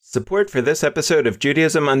Support for this episode of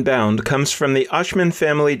Judaism Unbound comes from the Oshman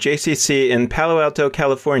Family JCC in Palo Alto,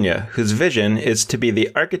 California, whose vision is to be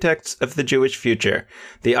the architects of the Jewish future.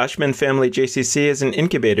 The Oshman Family JCC is an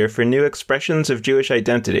incubator for new expressions of Jewish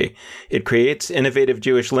identity. It creates innovative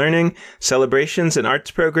Jewish learning, celebrations, and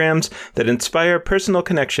arts programs that inspire personal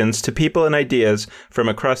connections to people and ideas from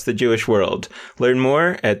across the Jewish world. Learn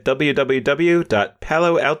more at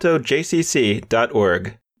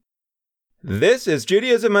www.paloaltojcc.org. This is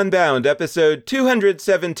Judaism Unbound, episode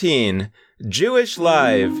 217, Jewish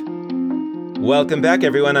Live. Welcome back,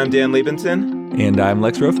 everyone. I'm Dan Liebenson. And I'm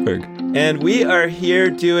Lex Rothberg. And we are here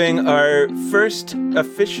doing our first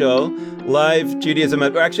official live Judaism,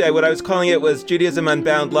 or actually what I was calling it was Judaism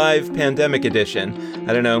Unbound Live Pandemic Edition.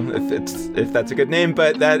 I don't know if that's a good name,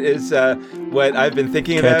 but that is what I've been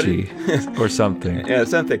thinking Catchy, about. or something. Yeah,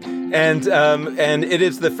 something. And it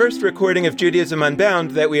is the first recording of Judaism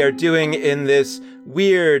Unbound that we are doing in this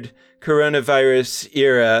weird coronavirus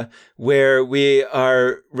era where we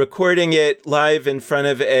are recording it live in front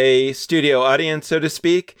of a studio audience, so to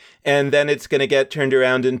speak, and then it's going to get turned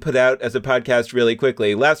around and put out as a podcast really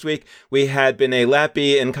quickly. Last week, we had B'nai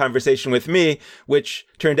Lappi in conversation with me, which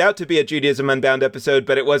turned out to be a Judaism Unbound episode,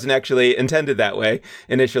 but it wasn't actually intended that way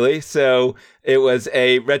initially. So it was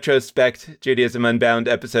a retrospect Judaism Unbound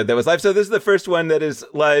episode that was live. So this is the first one that is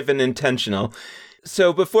live and intentional.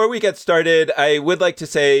 So before we get started, I would like to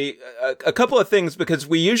say a couple of things, because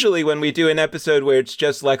we usually, when we do an episode where it's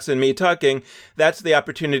just Lex and me talking, that's the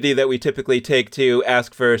opportunity that we typically take to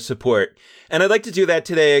ask for support. And I'd like to do that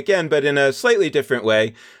today again, but in a slightly different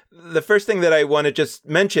way. The first thing that I want to just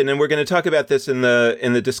mention, and we're going to talk about this in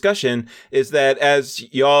the discussion, is that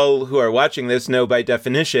as y'all who are watching this know by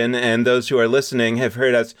definition, and those who are listening have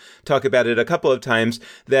heard us talk about it a couple of times,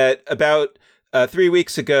 that about 3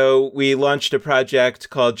 weeks ago, we launched a project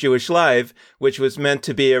called Jewish Live, which was meant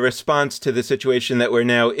to be a response to the situation that we're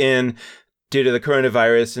now in due to the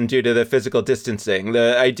coronavirus and due to the physical distancing.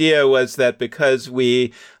 The idea was that because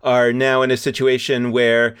we are now in a situation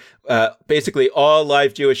where basically all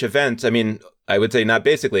live Jewish events, I would say not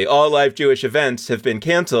basically, all live Jewish events have been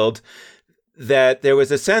canceled, that there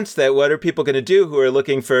was a sense that what are people going to do who are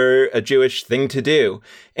looking for a Jewish thing to do?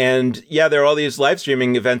 And yeah, there are all these live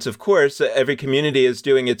streaming events, of course. Every community is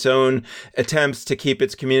doing its own attempts to keep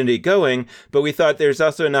its community going. But we thought there's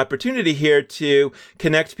also an opportunity here to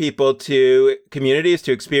connect people to communities,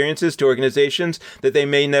 to experiences, to organizations that they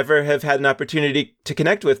may never have had an opportunity to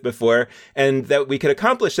connect with before. And that we could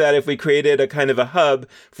accomplish that if we created a kind of a hub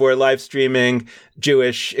for live streaming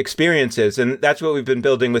Jewish experiences. And that's what we've been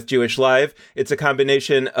building with Jewish Live. It's a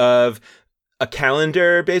combination of a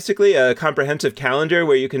calendar, basically, a comprehensive calendar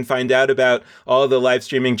where you can find out about all the live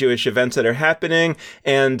streaming Jewish events that are happening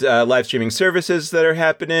and live streaming services that are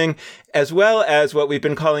happening, as well as what we've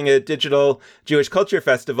been calling a digital Jewish culture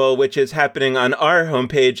festival, which is happening on our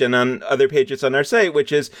homepage and on other pages on our site,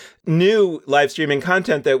 which is new live streaming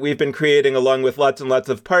content that we've been creating along with lots and lots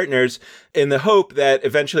of partners in the hope that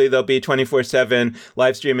eventually there'll be 24/7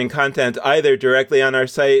 live streaming content either directly on our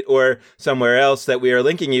site or somewhere else that we are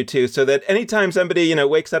linking you to, so that anytime somebody,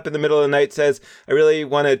 wakes up in the middle of the night, says, I really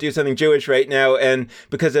want to do something Jewish right now, and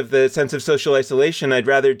because of the sense of social isolation, I'd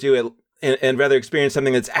rather do it and rather experience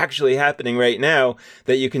something that's actually happening right now,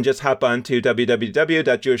 that you can just hop on to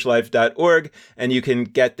www.jewishlife.org and you can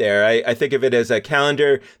get there. I think of it as a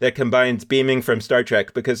calendar that combines beaming from Star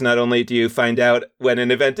Trek, because not only do you find out when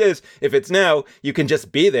an event is, if it's now, you can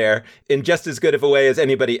just be there in just as good of a way as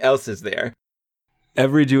anybody else is there.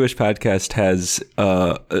 Every Jewish podcast has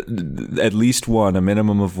at least one, a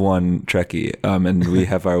minimum of one Trekkie, and we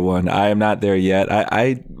have our one. I am not there yet.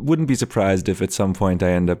 I wouldn't be surprised if at some point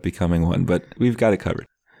I end up becoming one, but we've got it covered.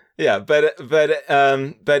 Yeah, but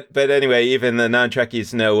anyway, even the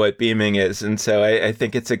non-Trekkies know what beaming is, and so I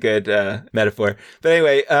think it's a good metaphor. But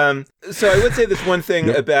anyway, so I would say this one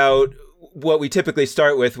thing about what we typically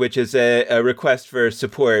start with, which is a request for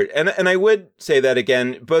support. And I would say that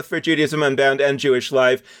again, both for Judaism Unbound and Jewish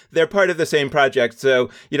Live, they're part of the same project, so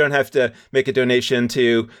you don't have to make a donation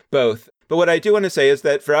to both. But what I do want to say is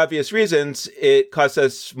that for obvious reasons, it costs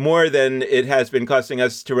us more than it has been costing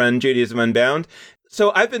us to run Judaism Unbound.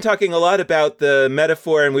 So I've been talking a lot about the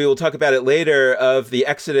metaphor, and we will talk about it later, of the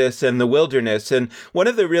Exodus and the wilderness. And one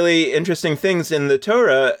of the really interesting things in the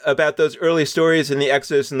Torah about those early stories in the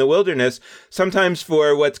Exodus and the wilderness, sometimes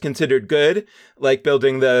for what's considered good, like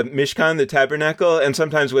building the Mishkan, the tabernacle, and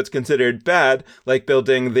sometimes what's considered bad, like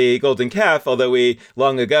building the golden calf, although we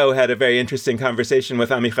long ago had a very interesting conversation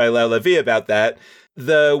with Amichai Lau Levi about that.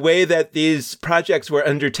 the way that these projects were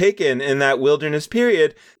undertaken in that wilderness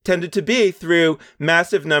period tended to be through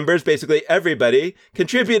massive numbers, basically everybody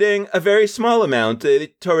contributing a very small amount. The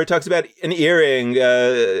Torah talks about an earring,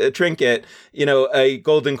 a trinket, a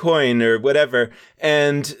golden coin or whatever.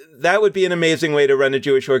 And that would be an amazing way to run a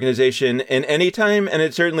Jewish organization in any time. And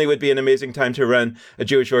it certainly would be an amazing time to run a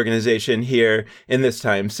Jewish organization here in this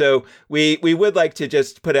time. So we would like to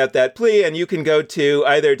just put out that plea, and you can go to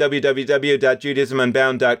either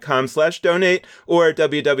www.judaismunbound.com/donate or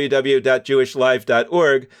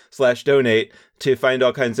www.jewishlive.org/donate to find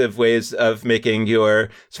all kinds of ways of making your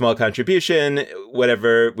small contribution,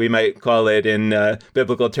 whatever we might call it in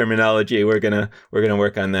biblical terminology. We're gonna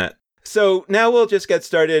work on that. So now we'll just get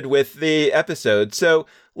started with the episode. So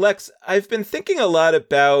Lex, I've been thinking a lot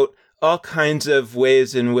about all kinds of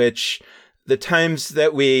ways in which the times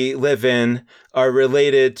that we live in are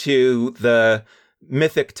related to the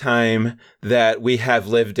mythic time that we have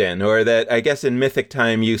lived in, or that I guess in mythic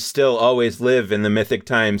time, you still always live in the mythic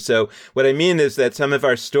time. So what I mean is that some of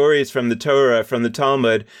our stories from the Torah, from the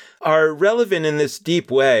Talmud, are relevant in this deep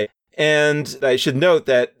way. And I should note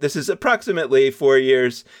that this is approximately 4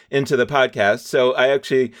 years into the podcast. So I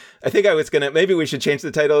think I was going to, maybe we should change the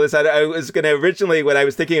title of this. I was going to originally, when I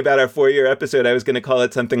was thinking about our 4-year episode, I was going to call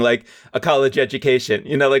it something like a college education.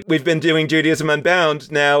 Like we've been doing Judaism Unbound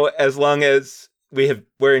now as long as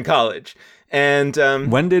we're in college. And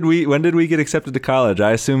when did we get accepted to college?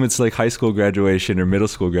 I assume it's like high school graduation or middle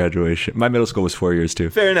school graduation. My middle school was 4 years too.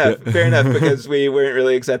 Fair enough, because we weren't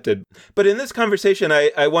really accepted. But in this conversation,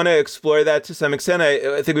 I want to explore that to some extent.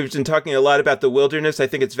 I think we've been talking a lot about the wilderness. I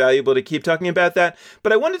think it's valuable to keep talking about that.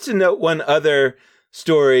 But I wanted to note one other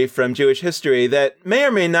story from Jewish history that may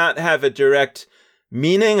or may not have a direct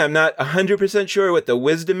meaning. I'm not 100% sure what the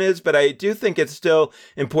wisdom is, but I do think it's still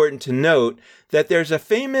important to note that there's a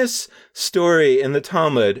famous story in the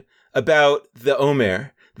Talmud about the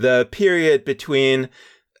Omer, the period between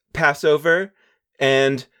Passover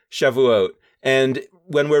and Shavuot. And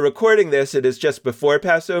when we're recording this, it is just before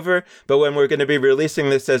Passover, but when we're going to be releasing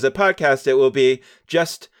this as a podcast, it will be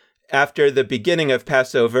just after the beginning of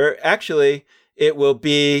Passover. Actually, it will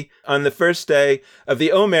be on the first day of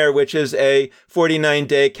the Omer, which is a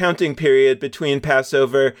 49-day counting period between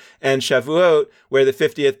Passover and Shavuot, where the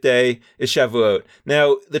 50th day is Shavuot.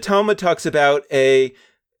 Now, the Talmud talks about a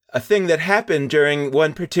thing that happened during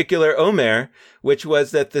one particular Omer, which was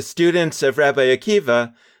that the students of Rabbi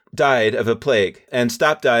Akiva died of a plague and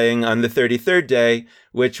stopped dying on the 33rd day,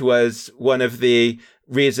 which was one of the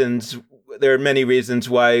reasons. There are many reasons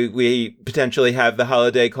why we potentially have the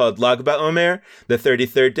holiday called Lag BaOmer, the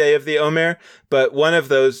 33rd day of the Omer. But one of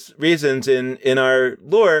those reasons in our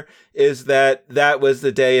lore is that was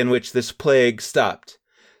the day in which this plague stopped.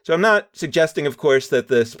 So I'm not suggesting, of course, that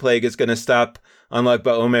this plague is going to stop on Lag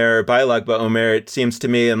BaOmer or by Lag BaOmer. It seems to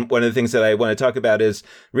me, and one of the things that I want to talk about is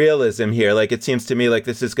realism here. Like, it seems to me like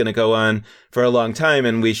this is going to go on for a long time,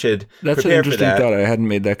 and we should prepare for that. That's an interesting thought. I hadn't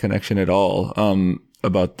made that connection at all,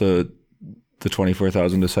 about the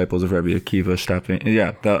 24,000 disciples of Rabbi Akiva stopping.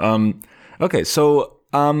 Yeah. Okay. So,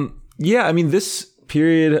 I mean, this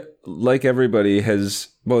period, like everybody, has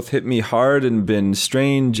both hit me hard and been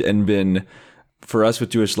strange and been, for us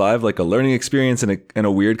with Jewish Live, like a learning experience and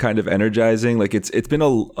a weird kind of energizing. Like it's been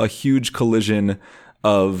a huge collision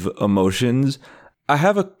of emotions. I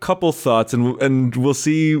have a couple thoughts and we'll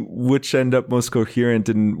see which end up most coherent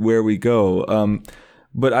and where we go.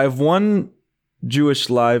 But I have one Jewish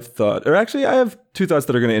Live thought, or actually I have two thoughts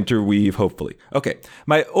that are going to interweave, hopefully. Okay.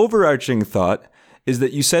 My overarching thought is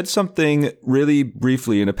that you said something really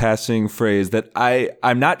briefly in a passing phrase that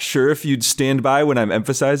I'm not sure if you'd stand by when I'm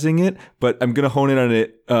emphasizing it, but I'm going to hone in on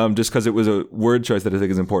it just because it was a word choice that I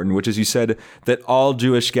think is important, which is you said that all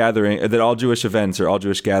Jewish events or all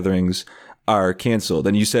Jewish gatherings are canceled.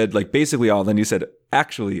 And you said like basically all, then you said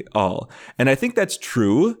actually all. And I think that's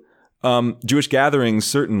true. Jewish gatherings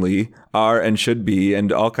certainly are and should be,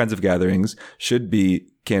 and all kinds of gatherings should be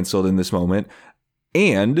canceled in this moment.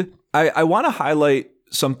 And I want to highlight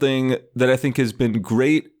something that I think has been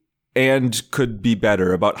great and could be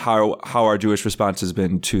better about how our Jewish response has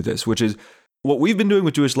been to this, which is what we've been doing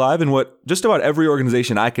with Jewish Live and what just about every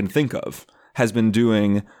organization I can think of has been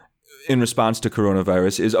doing in response to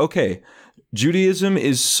coronavirus is, okay, Judaism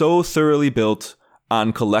is so thoroughly built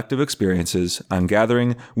on collective experiences, on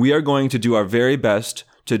gathering. We are going to do our very best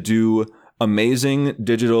to do amazing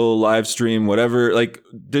digital live stream, whatever, like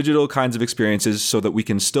digital kinds of experiences so that we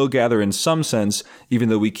can still gather in some sense, even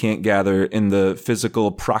though we can't gather in the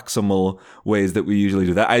physical proximal ways that we usually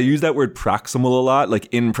do that. I use that word proximal a lot, like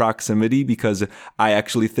in proximity, because I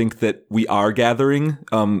actually think that we are gathering.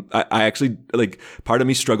 I actually, like, part of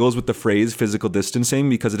me struggles with the phrase physical distancing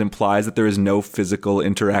because it implies that there is no physical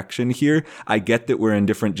interaction here. I get that we're in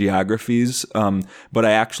different geographies, but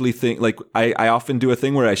I actually think, like, I often do a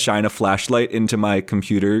thing where I shine a flashlight into my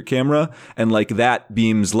computer camera, and like that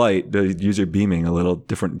beams light, the user beaming, a little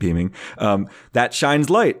different beaming, that shines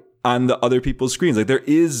light on the other people's screens. Like, there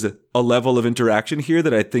is a level of interaction here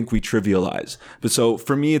that I think we trivialize. But so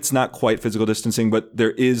for me, it's not quite physical distancing, but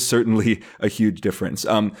there is certainly a huge difference.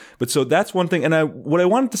 But so that's one thing. And what I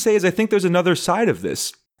wanted to say is I think there's another side of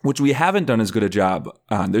this, which we haven't done as good a job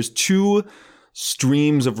on. There's two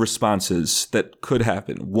streams of responses that could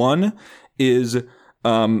happen. One is,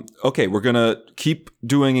 okay, we're going to keep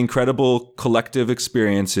doing incredible collective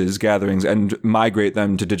experiences, gatherings, and migrate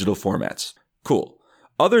them to digital formats. Cool.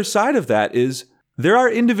 Other side of that is there are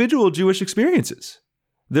individual Jewish experiences.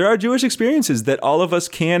 There are Jewish experiences that all of us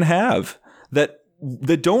can have that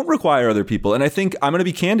don't require other people. And I think, I'm going to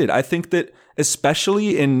be candid, I think that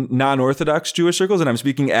especially in non-Orthodox Jewish circles, and I'm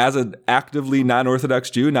speaking as an actively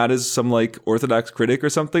non-Orthodox Jew, not as some like Orthodox critic or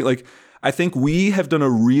something, like, I think we have done a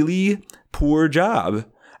really poor job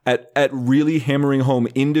at really hammering home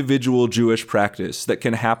individual Jewish practice that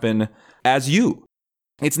can happen as you.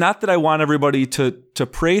 It's not that I want everybody to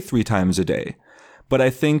pray 3 times a day, but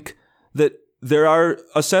I think that there are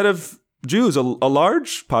a set of Jews, a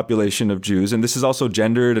large population of Jews, and this is also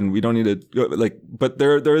gendered, and we don't need to, but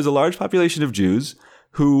there is a large population of Jews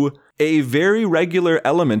who a very regular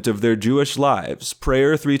element of their Jewish lives,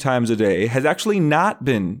 prayer 3 times a day, has actually not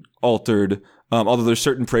been altered. Although there's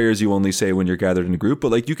certain prayers you only say when you're gathered in a group,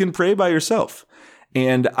 but like you can pray by yourself.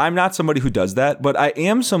 And I'm not somebody who does that, but I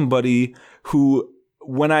am somebody who,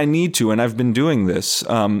 when I need to, and I've been doing this,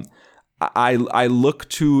 I look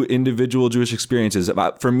to individual Jewish experiences.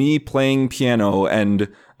 For me, playing piano, and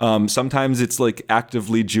sometimes it's like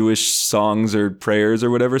actively Jewish songs or prayers or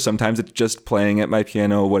whatever. Sometimes it's just playing at my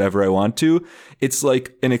piano, whatever I want to. It's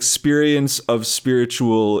like an experience of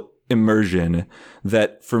spiritual immersion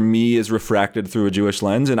that for me is refracted through a Jewish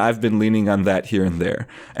lens, and I've been leaning on that here and there.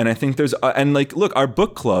 And I think there's and like, look, our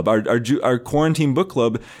book club, our quarantine book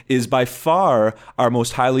club is by far our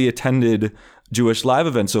most highly attended Jewish live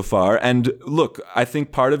event so far. And look, I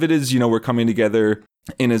think part of it is, we're coming together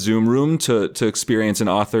in a Zoom room to experience an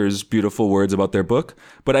author's beautiful words about their book.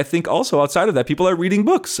 But I think also outside of that, people are reading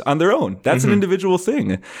books on their own. That's an individual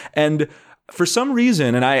thing. And for some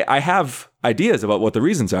reason, and I have ideas about what the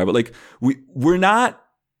reasons are, but like we're not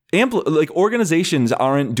organizations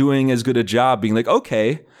aren't doing as good a job being like,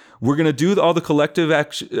 okay, we're going to do all the collective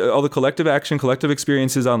action, collective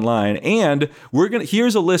experiences online, and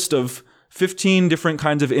here's a list of 15 different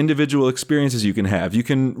kinds of individual experiences you can have. You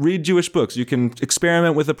can read Jewish books. You can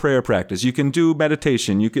experiment with a prayer practice. You can do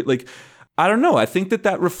meditation. You could, I don't know. I think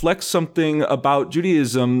that reflects something about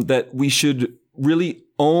Judaism that we should really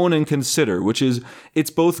own and consider, which is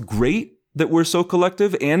it's both great that we're so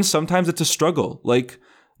collective, and sometimes it's a struggle. Like,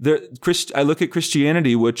 I look at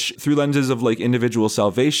Christianity, which through lenses of like individual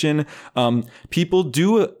salvation, people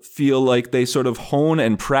do feel like they sort of hone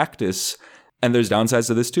and practice, and there's downsides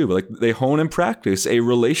to this too, but like they hone and practice a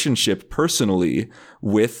relationship personally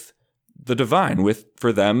with the divine, with,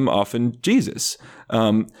 for them, often Jesus.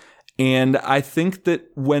 And I think that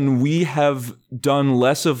when we have done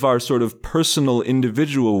less of our sort of personal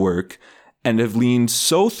individual work and have leaned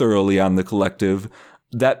so thoroughly on the collective,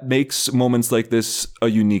 that makes moments like this a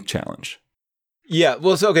unique challenge. Yeah,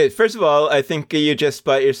 well, so, okay, first of all, I think you just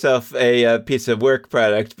bought yourself a piece of work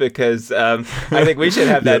product, because I think we should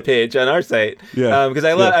have that page on our site. Yeah. Because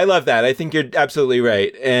I love that. I think you're absolutely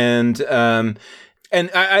right. And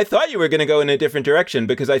I thought you were going to go in a different direction,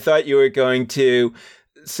 because I thought you were going to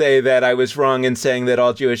say that I was wrong in saying that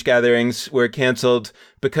all Jewish gatherings were canceled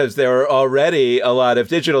because there were already a lot of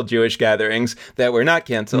digital Jewish gatherings that were not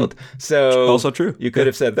canceled. So also true. You could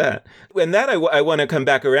have said that. And that I want to come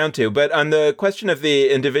back around to. But on the question of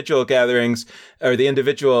the individual gatherings or the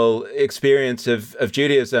individual experience of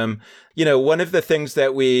Judaism, one of the things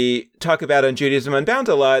that we talk about on Judaism Unbound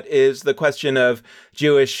a lot is the question of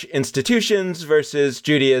Jewish institutions versus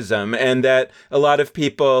Judaism, and that a lot of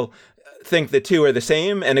people think the two are the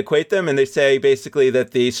same and equate them. And they say basically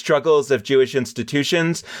that the struggles of Jewish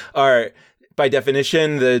institutions are, by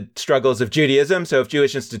definition, the struggles of Judaism. So if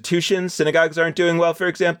Jewish institutions, synagogues aren't doing well, for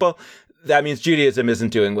example, that means Judaism isn't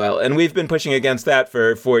doing well. And we've been pushing against that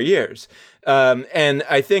for 4 years. And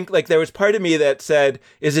I think like there was part of me that said,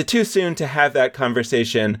 is it too soon to have that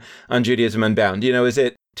conversation on Judaism Unbound? Is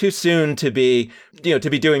it too soon to be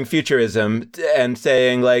doing futurism and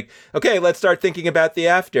saying like, okay, let's start thinking about the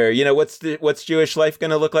after, what's Jewish life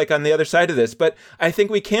going to look like on the other side of this? But I think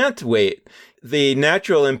we can't wait. The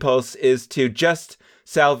natural impulse is to just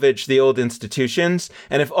salvage the old institutions.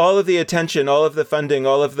 And if all of the attention, all of the funding,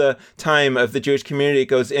 all of the time of the Jewish community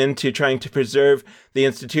goes into trying to preserve the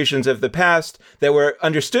institutions of the past that were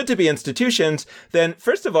understood to be institutions, then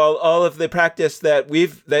first of all of the practice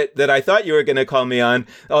that I thought you were going to call me on,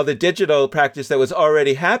 all the digital practice that was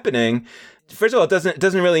already happening, first of all, it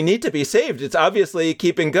doesn't really need to be saved. It's obviously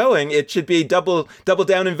keeping going. It should be double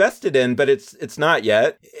down invested in, but it's not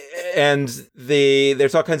yet. And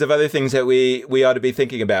there's all kinds of other things that we ought to be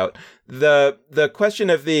thinking about. The question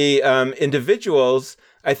of the individuals,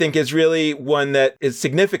 I think, is really one that is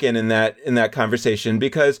significant in that conversation,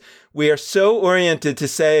 because we are so oriented to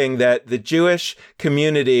saying that the Jewish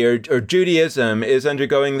community or Judaism is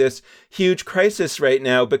undergoing this huge crisis right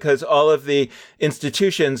now because all of the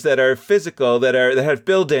institutions that are physical, that have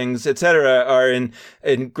buildings, etc., are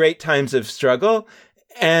in great times of struggle.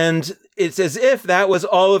 And it's as if that was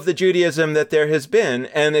all of the Judaism that there has been.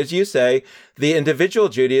 And as you say, the individual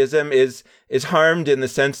Judaism is harmed in the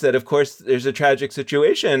sense that, of course, there's a tragic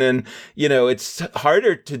situation. And, it's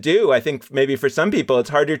harder to do. I think maybe for some people, it's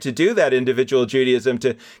harder to do that individual Judaism,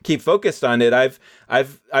 to keep focused on it.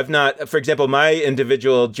 I've not, for example, my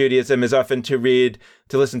individual Judaism is often to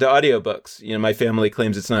listen to audiobooks. My family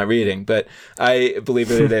claims it's not reading, but I believe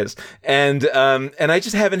that it is. And I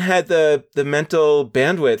just haven't had the mental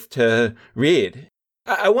bandwidth to read.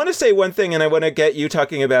 I want to say one thing, and I want to get you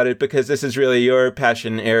talking about it because this is really your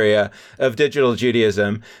passion area of digital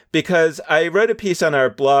Judaism, because I wrote a piece on our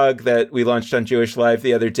blog that we launched on Jewish Live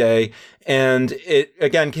the other day, and it,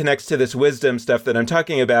 again, connects to this wisdom stuff that I'm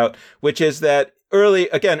talking about, which is that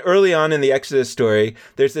early on in the Exodus story,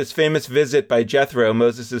 there's this famous visit by Jethro,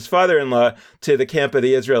 Moses' father-in-law, to the camp of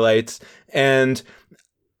the Israelites, and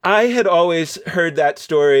I had always heard that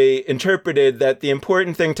story interpreted that the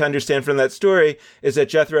important thing to understand from that story is that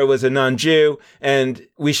Jethro was a non-Jew and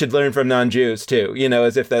we should learn from non-Jews too,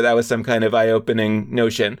 as if that was some kind of eye-opening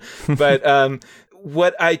notion. But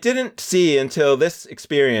what I didn't see until this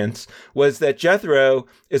experience was that Jethro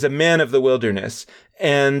is a man of the wilderness,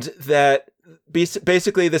 and that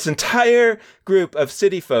basically this entire group of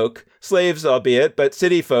city folk, slaves albeit, but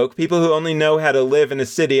city folk, people who only know how to live in a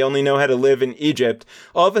city, only know how to live in Egypt,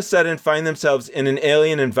 all of a sudden find themselves in an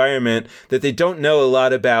alien environment that they don't know a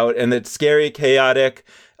lot about, and that's scary, chaotic,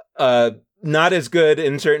 not as good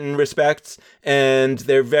in certain respects, and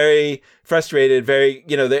they're very frustrated,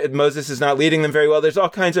 Moses is not leading them very well. There's all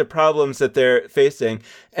kinds of problems that they're facing.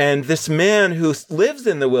 And this man who lives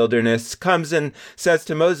in the wilderness comes and says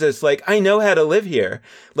to Moses, like, I know how to live here.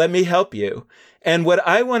 Let me help you. And what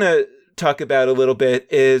I want to talk about a little bit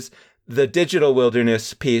is the digital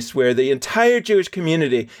wilderness piece, where the entire Jewish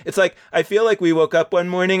community, it's like, I feel like we woke up one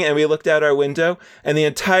morning and we looked out our window and the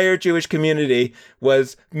entire Jewish community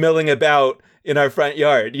was milling about in our front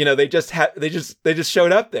yard. They just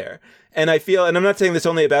showed up there. And I feel, and I'm not saying this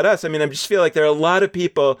only about us, I just feel like there are a lot of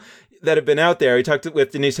people that have been out there. We talked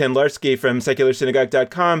with Denise Handlarski from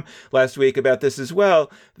secularsynagogue.com last week about this as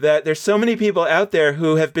well, that there's so many people out there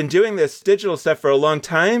who have been doing this digital stuff for a long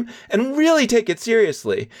time and really take it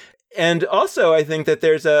seriously. And also, I think that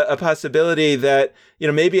there's a possibility that,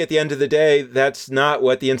 maybe at the end of the day, that's not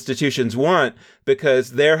what the institutions want,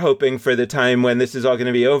 because they're hoping for the time when this is all going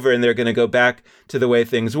to be over and they're going to go back to the way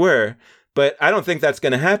things were. But I don't think that's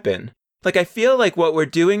going to happen. Like, I feel like what we're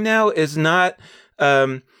doing now is not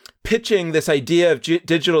pitching this idea of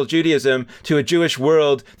digital Judaism to a Jewish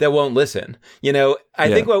world that won't listen. I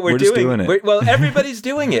think what we're doing everybody's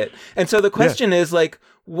doing it. And so the question is, like,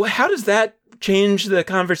 how does that change the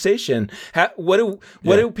conversation? What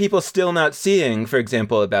do people still not seeing, for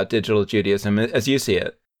example, about digital Judaism as you see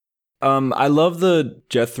it? I love the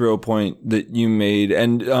Jethro point that you made.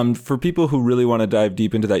 And for people who really want to dive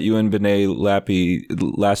deep into that, you and B'nai Lappi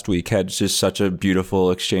last week had just such a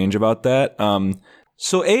beautiful exchange about that.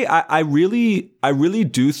 So I really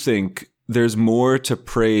do think there's more to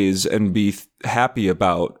praise and be happy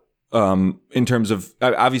about in terms of,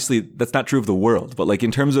 obviously that's not true of the world, but like in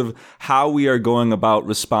terms of how we are going about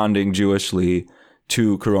responding Jewishly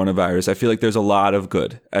to coronavirus. I feel like there's a lot of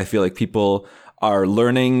good. I feel like people are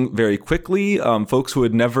learning very quickly. Folks who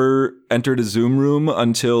had never entered a Zoom room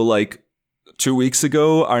until like 2 weeks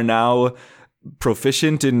ago are now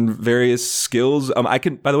proficient in various skills. I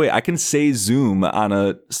can say Zoom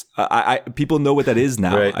on people know what that is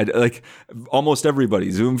now. Right. Like almost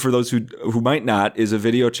everybody. Zoom, for those who might not, is a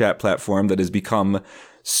video chat platform that has become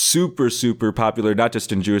super, super popular, not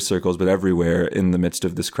just in Jewish circles, but everywhere in the midst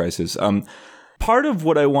of this crisis. Part of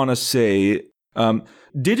what I want to say,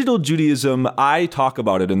 digital Judaism, I talk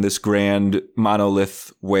about it in this grand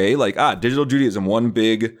monolith way, like, digital Judaism, one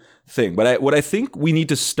big thing. But what I think we need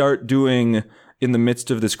to start doing in the midst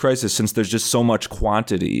of this crisis, since there's just so much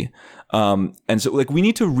quantity, and so like we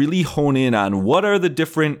need to really hone in on what are the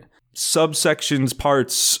different subsections,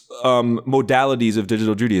 parts, modalities of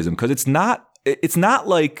digital Judaism, because it's not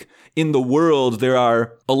like in the world there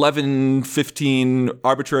are 11, 15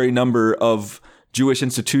 arbitrary number of Jewish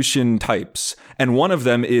institution types, and one of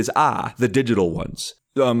them is the digital ones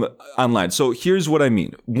online. So here's what I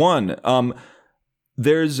mean. One,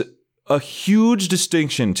 there's a huge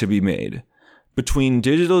distinction to be made between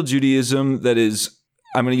digital Judaism that is,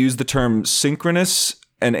 I'm going to use the term synchronous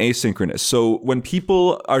and asynchronous. So when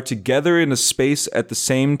people are together in a space at the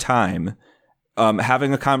same time,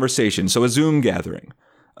 having a conversation, so a Zoom gathering,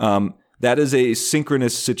 that is a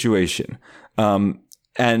synchronous situation.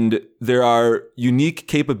 And there are unique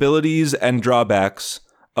capabilities and drawbacks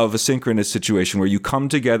of a synchronous situation where you come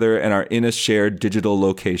together and are in a shared digital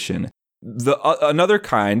location. Another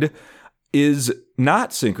kind is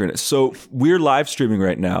not synchronous. So we're live streaming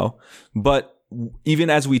right now, but even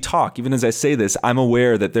as we talk, even as I say this, I'm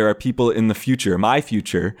aware that there are people in the future, my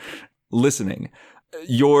future, listening.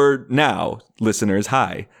 Your now listeners,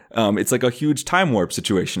 hi. It's like a huge time warp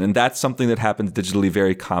situation. And that's something that happens digitally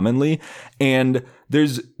very commonly. And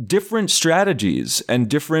there's different strategies and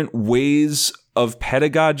different ways of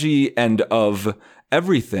pedagogy and of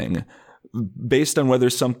everything based on whether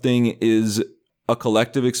something is a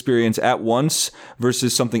collective experience at once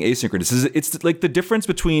versus something asynchronous. It's like the difference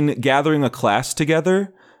between gathering a class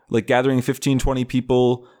together, like gathering 15, 20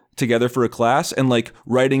 people together for a class, and like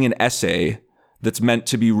writing an essay that's meant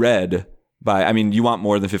to be read by, I mean, you want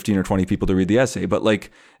more than 15 or 20 people to read the essay, but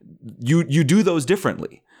like you do those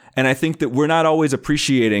differently. And I think that we're not always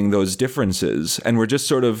appreciating those differences, and we're just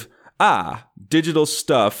sort of, digital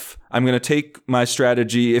stuff. I'm going to take my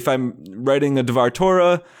strategy. If I'm writing a Dvar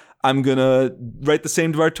Torah, I'm going to write the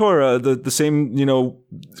same Dvar Torah, the same,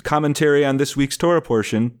 commentary on this week's Torah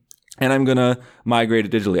portion, and I'm going to migrate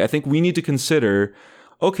it digitally. I think we need to consider,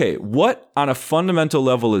 okay, what on a fundamental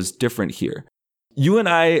level is different here? You and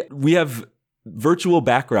I, we have virtual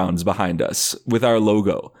backgrounds behind us with our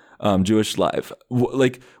logo, Jewish Live.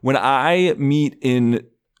 Like when I meet in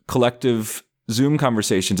collective Zoom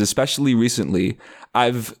conversations, especially recently,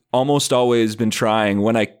 I've almost always been trying,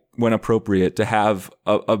 when appropriate, to have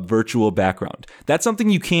a virtual background. That's something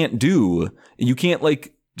you can't do. You can't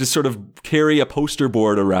like just sort of carry a poster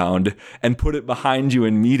board around and put it behind you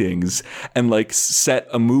in meetings and like set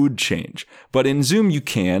a mood change. But in Zoom you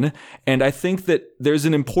can. And I think that there's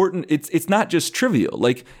an important, it's not just trivial.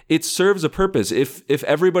 Like it serves a purpose. If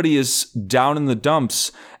everybody is down in the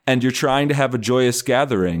dumps and you're trying to have a joyous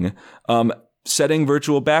gathering, setting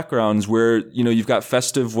virtual backgrounds where, you've got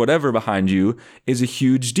festive whatever behind you is a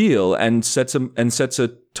huge deal and sets a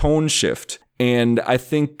tone shift. And I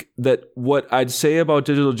think that what I'd say about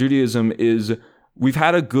digital Judaism is we've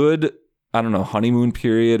had a good, honeymoon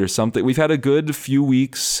period or something. We've had a good few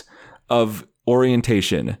weeks of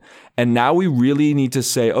orientation. And now we really need to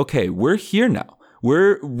say, okay, we're here now.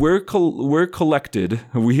 We're collected.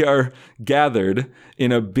 We are gathered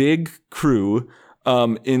in a big crew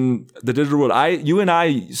in the digital world. You and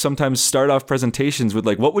I sometimes start off presentations with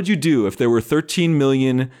like, what would you do if there were 13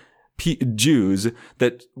 million Jews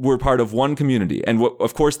that were part of one community? And what,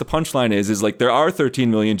 of course, the punchline is like there are 13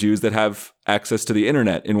 million Jews that have access to the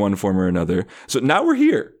internet in one form or another. So now we're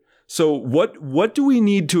here. So what do we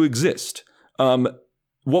need to exist? What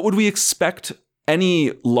would we expect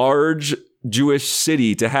any large Jewish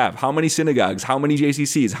city to have? How many synagogues? How many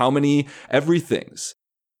JCCs? How many everythings?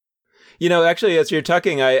 Actually, as you're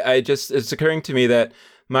talking, it's occurring to me that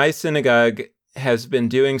my synagogue has been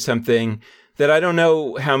doing something that I don't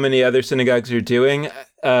know how many other synagogues are doing.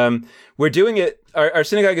 We're doing it, our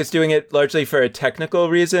synagogue is doing it largely for a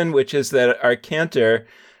technical reason, which is that our cantor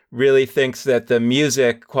really thinks that the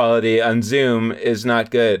music quality on Zoom is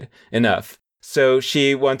not good enough. So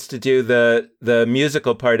she wants to do the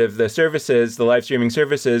musical part of the services, the live streaming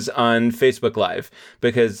services, on Facebook Live,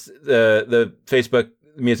 because the Facebook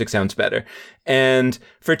music sounds better. And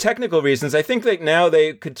for technical reasons, I think that now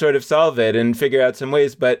they could sort of solve it and figure out some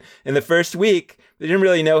ways. But in the first week, they didn't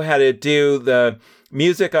really know how to do the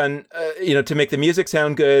music on, to make the music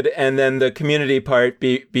sound good, and then the community part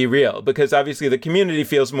be real, because obviously the community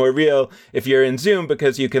feels more real if you're in Zoom,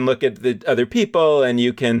 because you can look at the other people and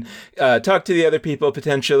you can talk to the other people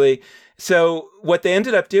potentially. So what they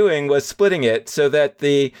ended up doing was splitting it so that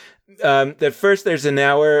that first there's an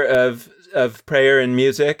hour of prayer and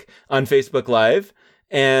music on Facebook Live.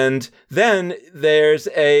 And then there's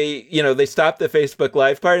they stop the Facebook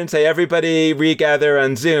Live part and say, everybody regather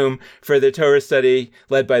on Zoom for the Torah study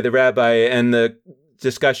led by the rabbi and the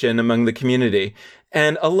discussion among the community.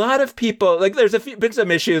 And a lot of people, there's been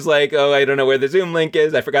some issues like, oh, I don't know where the Zoom link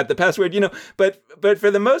is, I forgot the password, but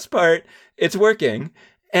for the most part, it's working.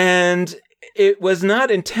 And it was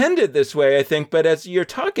not intended this way, I think, but as you're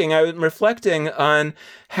talking, I'm reflecting on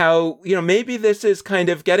how, maybe this is kind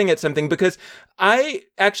of getting at something, because I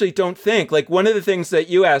actually don't think, one of the things that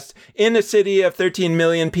you asked, in a city of 13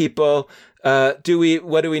 million people, what do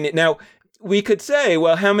we need? Now, we could say,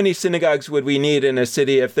 well, how many synagogues would we need in a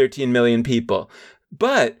city of 13 million people?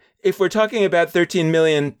 But if we're talking about 13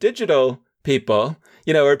 million digital people,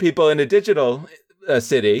 or people in a digital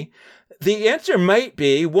city, the answer might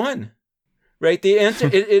be one. Right. The answer,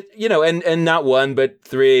 and not one, but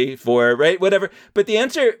 3, 4, right? Whatever. But the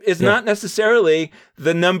answer is not necessarily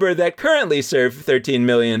the number that currently serve 13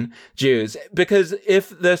 million Jews. Because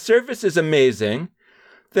if the service is amazing,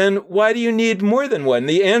 then why do you need more than one?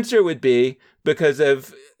 The answer would be because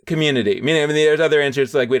of community. I mean, there's other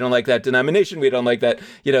answers like, we don't like that denomination. We don't like that,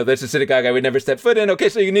 that's a synagogue I would never step foot in. Okay,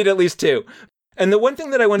 so you need at least 2. And the one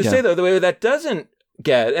thing that I want to say, though, the way that doesn't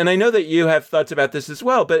get, and I know that you have thoughts about this as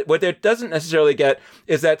well, but what it doesn't necessarily get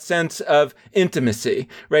is that sense of intimacy,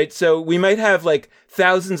 right? So we might have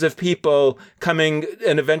thousands of people coming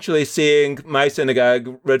and eventually seeing my synagogue,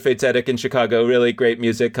 Rodfei Tzedek in Chicago, really great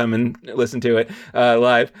music. Come and listen to it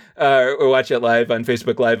live or watch it live on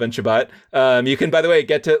Facebook Live on Shabbat. You can, by the way,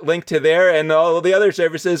 get to link to there and all the other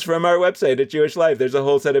services from our website at Jewish Live. There's a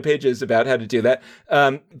whole set of pages about how to do that.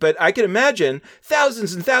 But I can imagine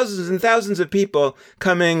thousands and thousands and thousands of people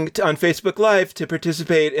coming on Facebook Live to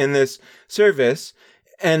participate in this service.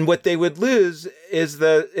 And what they would lose is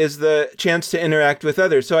the chance to interact with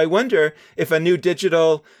others. So I wonder if a new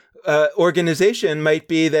digital organization might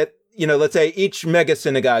be that, let's say each mega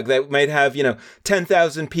synagogue that might have,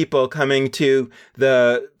 10,000 people coming to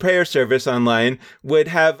the prayer service online would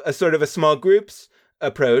have a sort of a small groups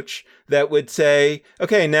approach that would say,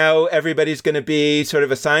 okay, now everybody's going to be sort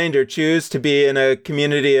of assigned or choose to be in a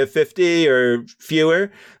community of 50 or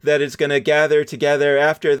fewer that is going to gather together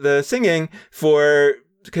after the singing for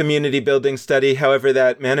community building study, however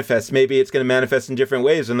that manifests. Maybe it's going to manifest in different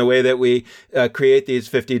ways. And the way that we create these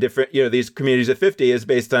 50 different, these communities of 50 is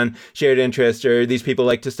based on shared interest, or these people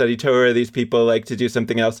like to study Torah, these people like to do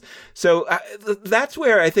something else. So that's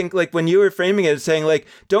where I think, when you were framing it, saying,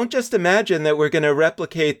 don't just imagine that we're going to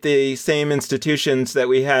replicate the same institutions that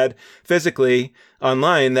we had physically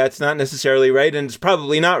online. That's not necessarily right. And it's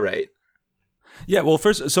probably not right. Yeah, well,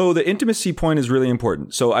 first, so the intimacy point is really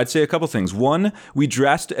important. So I'd say a couple things. One, we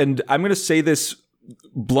dressed, and I'm going to say this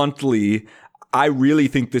bluntly, I really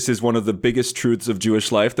think this is one of the biggest truths of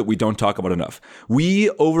Jewish life that we don't talk about enough. We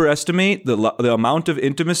overestimate the amount of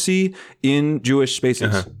intimacy in Jewish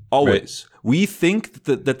spaces, always. Right. We think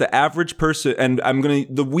that the average person, and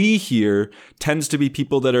the we here tends to be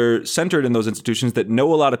people that are centered in those institutions, that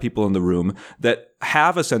know a lot of people in the room, that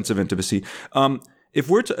have a sense of intimacy. If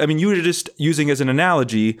we're, you were just using as an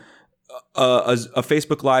analogy a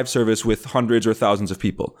Facebook Live service with hundreds or thousands of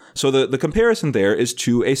people. So the comparison there is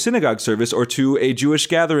to a synagogue service or to a Jewish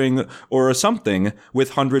gathering or something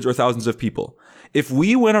with hundreds or thousands of people. If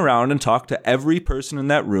we went around and talked to every person in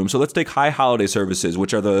that room, so let's take high holiday services,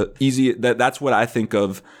 which are that's what I think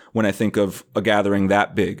of when I think of a gathering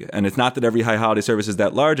that big. And it's not that every high holiday service is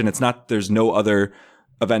that large, and it's not there's no other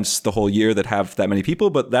events the whole year that have that many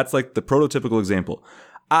people, but that's the prototypical example.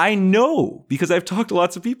 I know, because I've talked to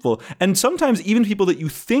lots of people, and sometimes even people that you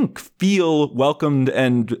think feel welcomed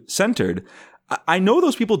and centered, I know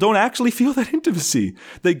those people don't actually feel that intimacy.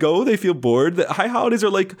 They go, they feel bored. The high holidays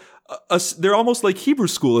are they're almost like Hebrew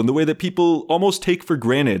school in the way that people almost take for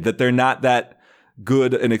granted that they're not that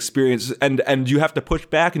good an experience, and you have to push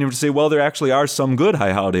back and you have to say, well, there actually are some good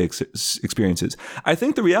high holiday experiences. I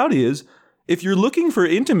think the reality is, if you're looking for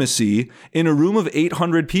intimacy in a room of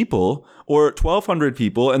 800 people or 1,200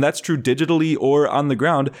 people, and that's true digitally or on the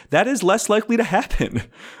ground, that is less likely to happen.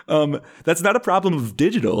 That's not a problem of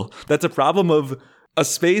digital. That's a problem of a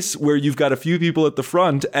space where you've got a few people at the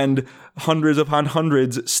front and hundreds upon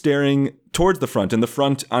hundreds staring towards the front. And the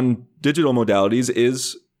front on digital modalities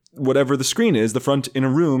is whatever the screen is, the front in a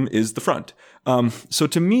room is the front. So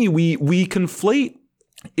to me, we conflate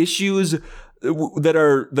issues that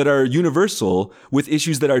are universal with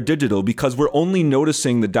issues that are digital because we're only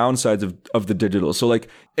noticing the downsides of the digital. So like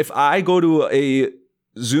if I go to a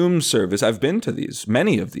Zoom service, I've been to these,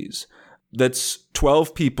 many of these, that's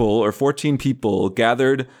 12 people or 14 people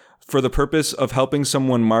gathered for the purpose of helping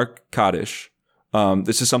someone mark Kaddish.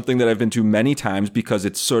 This is something that I've been to many times because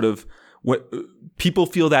it's sort of what people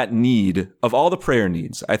feel that need of all the prayer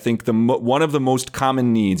needs. I think one of the most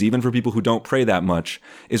common needs, even for people who don't pray that much,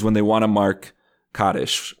 is when they want to mark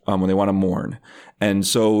Kaddish, when they want to mourn. And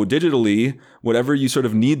so digitally, whatever you sort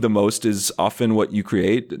of need the most is often what you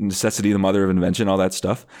create. Necessity, the mother of invention, all that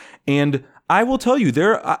stuff. And I will tell you,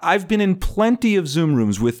 I've been in plenty of Zoom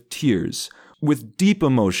rooms with tears, with deep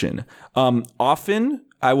emotion. Often,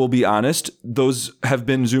 I will be honest, those have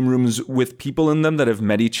been Zoom rooms with people in them that have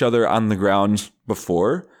met each other on the ground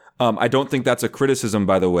before. I don't think that's a criticism,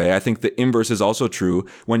 by the way. I think the inverse is also true.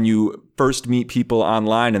 When you first meet people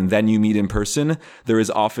online and then you meet in person, there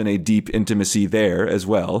is often a deep intimacy there as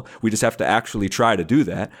well. We just have to actually try to do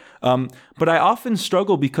that. But I often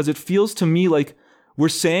struggle because it feels to me like we're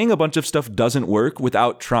saying a bunch of stuff doesn't work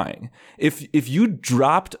without trying. If you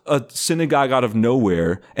dropped a synagogue out of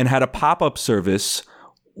nowhere and had a pop-up service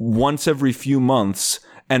once every few months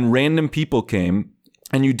and random people came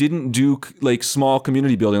and you didn't do like small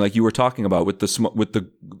community building like you were talking about with the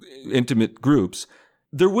intimate groups,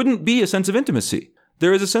 there wouldn't be a sense of intimacy.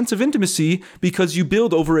 There is a sense of intimacy because you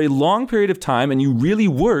build over a long period of time and you really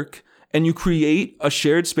work and you create a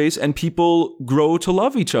shared space and people grow to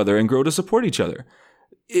love each other and grow to support each other.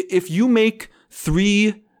 If you make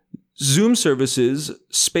 3 Zoom services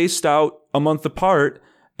spaced out a month apart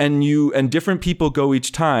and different people go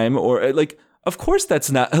each time, or like, of course that's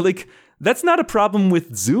not a problem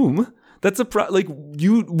with Zoom. That's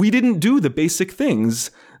we didn't do the basic things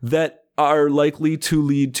that are likely to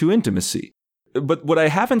lead to intimacy. But what I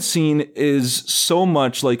haven't seen is so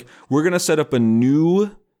much like we're going to set up a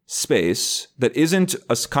new space that isn't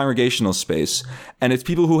a congregational space, and it's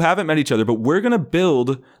people who haven't met each other, but we're going to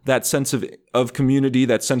build that sense of community,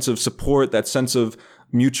 that sense of support, that sense of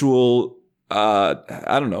mutual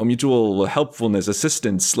mutual helpfulness,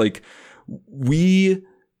 assistance. Like we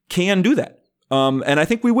can do that. And I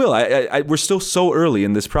think we will. We're still so early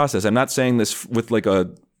in this process. I'm not saying this with like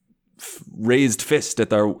a raised fist at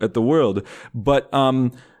the world, but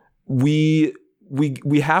we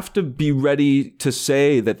have to be ready to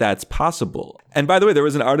say that that's possible. And by the way, there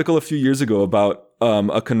was an article a few years ago about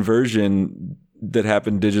a conversion that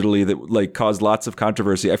happened digitally that like caused lots of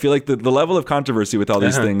controversy. I feel like the level of controversy with all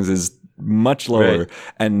these things is much lower. Right.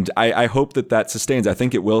 And I hope that sustains. I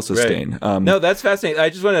think it will sustain. Right. No, that's fascinating. I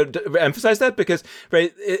just want to emphasize that because,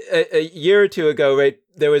 right, a year or two ago, right,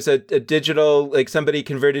 there was a digital, like somebody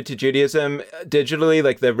converted to Judaism digitally,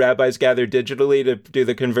 like the rabbis gathered digitally to do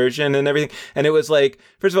the conversion and everything. And it was like,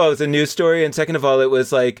 first of all, it was a news story. And second of all, it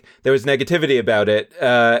was like, there was negativity about it.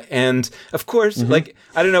 And of course, like,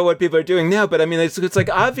 I don't know what people are doing now, but I mean, it's like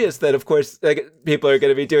obvious that of course, like people are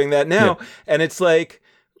going to be doing that now. Yeah. And it's like,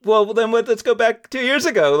 well, then let's go back 2 years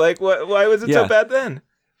ago. Like, why was it so bad then?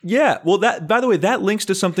 Yeah. Well, that, by the way, that links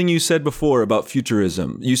to something you said before about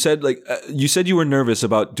futurism. You said you were nervous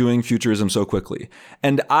about doing futurism so quickly.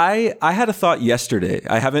 And I had a thought yesterday.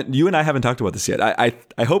 You and I haven't talked about this yet.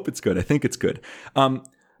 I hope it's good. I think it's good.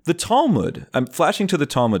 The Talmud, I'm flashing to the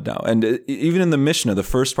Talmud now. And even in the Mishnah, the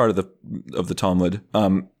first part of the Talmud,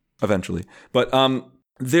 eventually, but,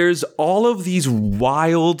 there's all of these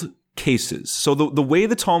wild cases. So the way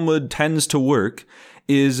the Talmud tends to work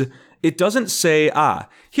is it doesn't say,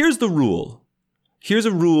 here's the rule. Here's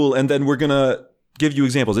a rule, and then we're going to give you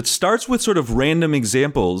examples. It starts with sort of random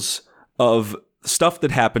examples of stuff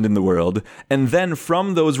that happened in the world, and then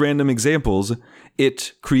from those random examples,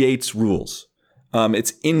 it creates rules.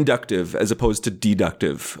 It's inductive as opposed to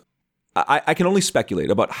deductive. I can only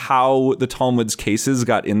speculate about how the Talmud's cases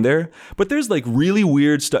got in there, but there's like really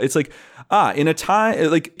weird stuff. It's like, in a time,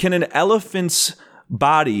 like, can an elephant's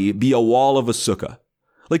body be a wall of a sukkah?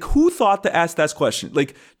 Like, who thought to ask that question?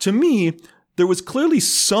 Like, to me, there was clearly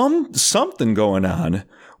something going on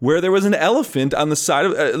where there was an elephant on the side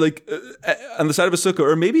of on the side of a sukkah,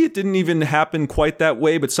 or maybe it didn't even happen quite that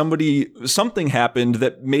way, but something happened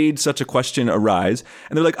that made such a question arise,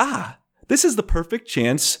 and they're like, this is the perfect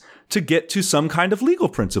chance to get to some kind of legal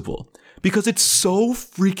principle. because it's so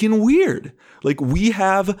freaking weird. Like, we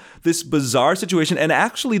have this bizarre situation, and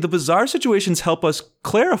actually the bizarre situations help us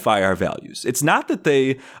clarify our values. It's not that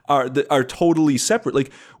they are totally separate.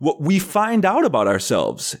 Like, what we find out about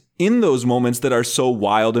ourselves in those moments that are so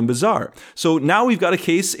wild and bizarre. So now we've got a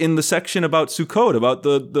case in the section about Sukkot, about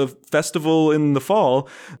the festival in the fall,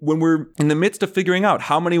 when we're in the midst of figuring out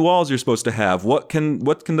how many walls you're supposed to have, what can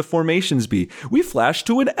the formations be. We flash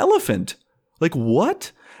to an elephant. Like,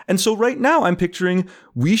 what? And so right now I'm picturing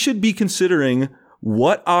we should be considering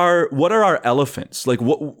what are our elephants? Like,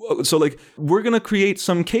 we're going to create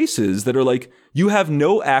some cases that are like, you have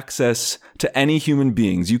no access to any human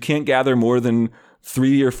beings. You can't gather more than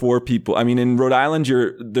 3 or 4 people. I mean, in Rhode Island,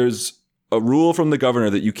 there's a rule from the governor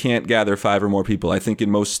that you can't gather 5 or more people. I think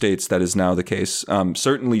in most states that is now the case.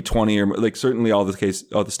 Certainly 20 or like certainly all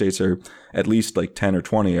the states are at least like 10 or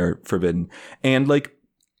 20 are forbidden. And like,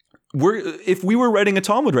 if we were writing a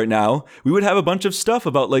Talmud right now, we would have a bunch of stuff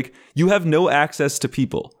about like, you have no access to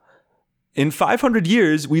people. In 500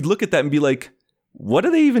 years, we'd look at that and be like, what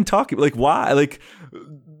are they even talking about? Like, why? Like,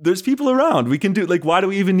 there's people around. We can do, like, why do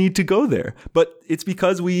we even need to go there? But it's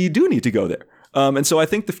because we do need to go there. And so I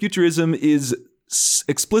think the futurism is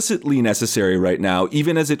explicitly necessary right now,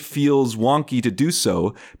 even as it feels wonky to do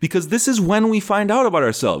so, because this is when we find out about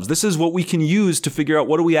ourselves. This is what we can use to figure out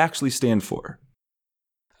what do we actually stand for.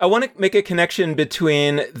 I want to make a connection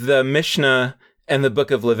between the Mishnah and the book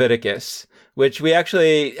of Leviticus, which we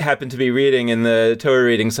actually happen to be reading in the Torah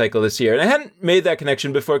reading cycle this year. And I hadn't made that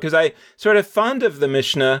connection before because I sort of fond of the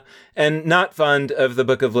Mishnah and not fond of the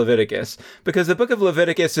book of Leviticus, because the book of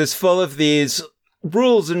Leviticus is full of these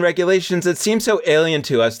rules and regulations that seem so alien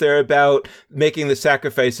to us. They're about making the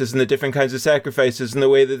sacrifices and the different kinds of sacrifices and the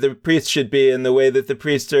way that the priests should be and the way that the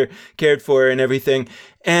priests are cared for and everything.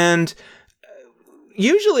 And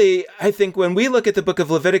usually, I think when we look at the book of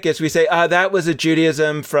Leviticus, we say, that was a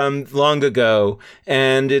Judaism from long ago,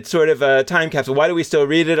 and it's sort of a time capsule. Why do we still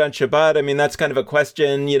read it on Shabbat? I mean, that's kind of a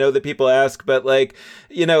question, that people ask, but like,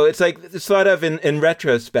 it's thought of in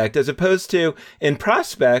retrospect as opposed to in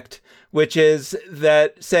prospect, which is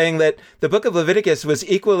that saying that the book of Leviticus was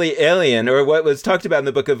equally alien, or what was talked about in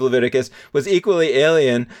the book of Leviticus was equally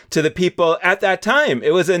alien to the people at that time.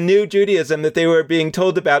 It was a new Judaism that they were being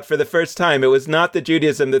told about for the first time. It was not the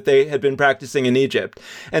Judaism that they had been practicing in Egypt.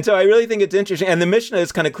 And so I really think it's interesting. And the Mishnah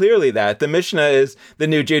is kind of clearly that. The Mishnah is the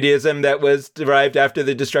new Judaism that was derived after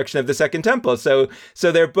the destruction of the Second Temple. So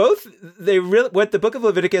they're both, what the book of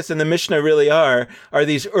Leviticus and the Mishnah really are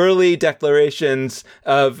these early declarations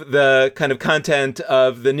of the kind of content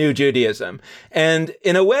of the new Judaism. And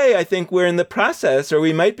in a way, I think we're in the process, or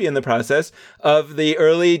we might be in the process, of the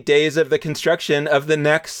early days of the construction of the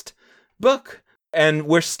next book. And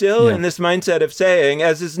we're still in this mindset of saying,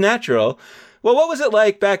 as is natural, well, what was it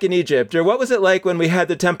like back in Egypt? Or what was it like when we had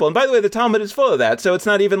the temple? And by the way, the Talmud is full of that. So it's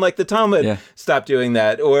not even like the Talmud stopped doing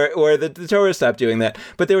that or the Torah stopped doing that.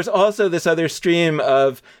 But there was also this other stream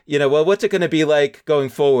of, well, what's it going to be like going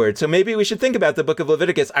forward? So maybe we should think about the book of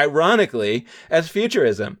Leviticus, ironically, as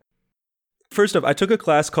futurism. First off, I took a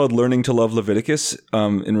class called Learning to Love Leviticus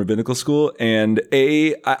in rabbinical school, and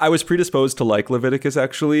I was predisposed to like Leviticus,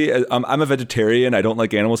 actually. I'm a vegetarian. I don't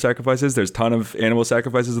like animal sacrifices. There's a ton of animal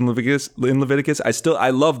sacrifices in Leviticus. I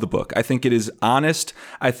love the book. I think it is honest.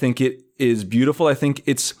 I think it is beautiful. I think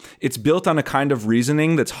it's built on a kind of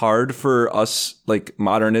reasoning that's hard for us, like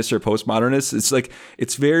modernists or postmodernists.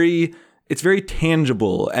 It's very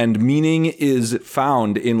tangible, and meaning is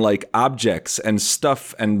found in like objects and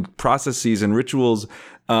stuff and processes and rituals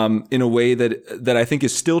in a way that I think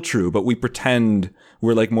is still true, but we pretend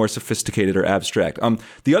we're like more sophisticated or abstract.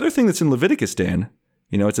 The other thing that's in Leviticus, Dan,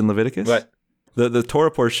 it's in Leviticus? What? The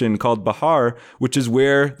Torah portion called Bahar, which is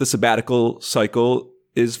where the sabbatical cycle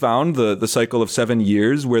is found, the cycle of 7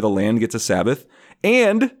 years where the land gets a Sabbath,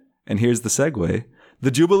 and here's the segue,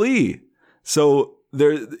 the Jubilee. So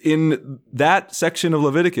there, in that section of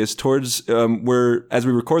Leviticus, towards where, as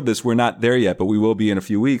we record this, we're not there yet, but we will be in a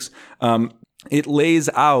few weeks. It lays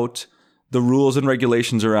out the rules and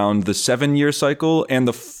regulations around the 7-year cycle and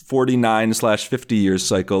the 49/50 year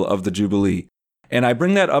cycle of the Jubilee. And I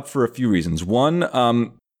bring that up for a few reasons. One,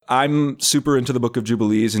 I'm super into the Book of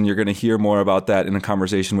Jubilees, and you're going to hear more about that in a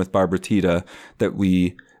conversation with Barbara Tita that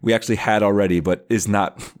we actually had already, but is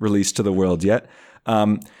not released to the world yet.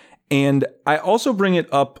 And I also bring it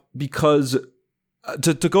up because,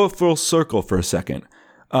 to go full circle for a second,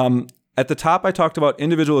 at the top I talked about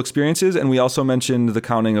individual experiences, and we also mentioned the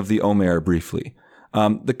counting of the Omer briefly.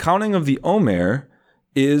 The counting of the Omer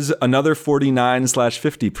is another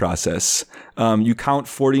 49/50 process. You count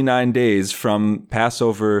 49 days from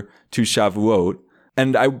Passover to Shavuot,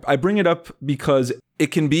 And I bring it up because it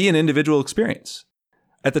can be an individual experience.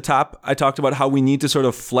 At the top, I talked about how we need to sort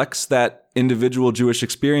of flex that individual Jewish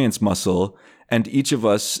experience muscle. And each of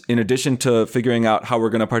us, in addition to figuring out how we're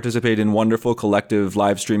going to participate in wonderful collective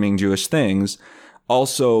live streaming Jewish things,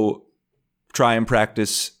 also try and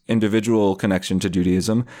practice individual connection to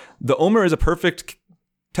Judaism. The Omer is a perfect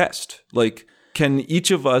test. Like, can each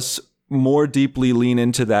of us more deeply lean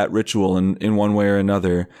into that ritual in one way or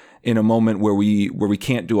another in a moment where we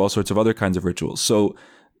can't do all sorts of other kinds of rituals? So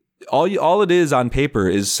all it is on paper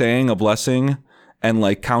is saying a blessing and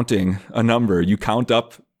like counting a number. You count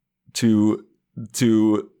up to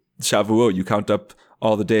Shavuot, you count up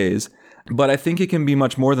all the days. But I think it can be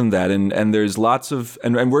much more than that. And there's lots of,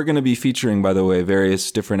 and we're going to be featuring, by the way,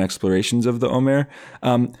 various different explorations of the Omer.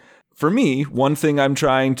 For me, one thing I'm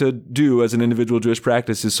trying to do as an individual Jewish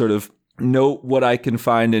practice is sort of note what I can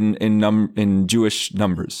find in Jewish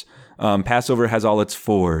numbers. Passover has all its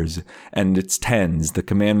 4s and its 10s, the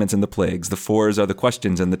commandments and the plagues. The 4s are the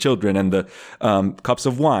questions and the children and the cups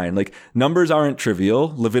of wine. Like, numbers aren't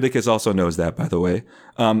trivial. Leviticus also knows that, by the way.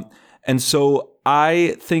 And so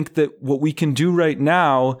I think that what we can do right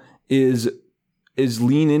now is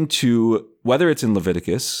lean into, whether it's in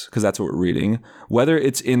Leviticus, because that's what we're reading, whether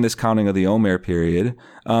it's in this counting of the Omer period,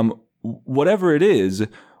 whatever it is,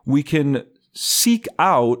 we can seek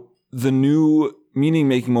out the new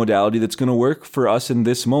meaning-making modality that's going to work for us in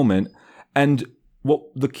this moment. And what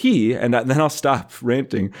the key, and then I'll stop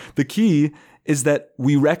ranting, the key is that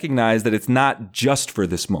we recognize that it's not just for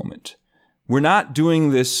this moment. We're not doing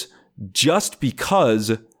this just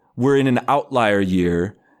because we're in an outlier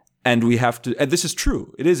year and we have to, and this is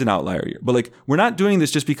true, it is an outlier year, but like, we're not doing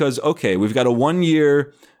this just because, okay, we've got a 1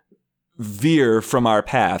 year veer from our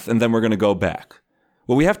path and then we're going to go back.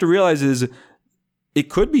 What we have to realize is it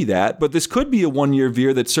could be that, but this could be a 1 year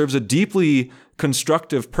veer that serves a deeply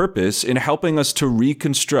constructive purpose in helping us to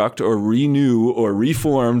reconstruct or renew or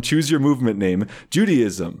reform, choose your movement name,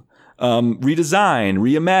 Judaism, redesign,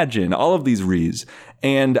 reimagine, all of these re's.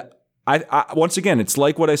 And I once again, it's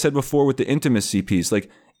like what I said before with the intimacy piece. Like,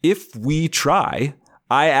 if we try,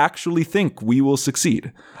 I actually think we will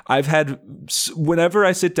succeed. Whenever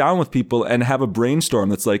I sit down with people and have a brainstorm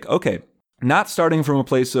that's like, okay, not starting from a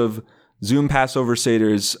place of Zoom Passover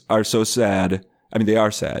Seders are so sad. I mean, they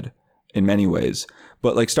are sad in many ways,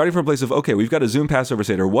 but like starting from a place of, okay, we've got a Zoom Passover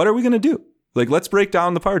Seder. What are we going to do? Like, let's break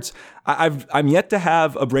down the parts. I'm yet to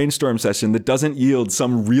have a brainstorm session that doesn't yield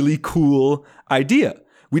some really cool idea.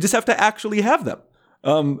 We just have to actually have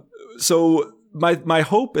them. So my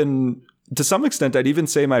hope, and to some extent, I'd even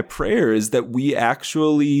say my prayer, is that we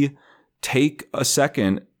actually take a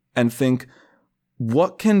second and think,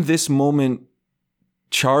 what can this moment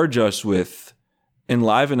charge us with,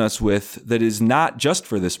 enliven us with, that is not just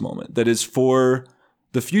for this moment, that is for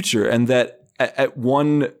the future, and that at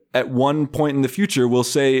one point in the future we'll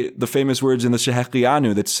say the famous words in the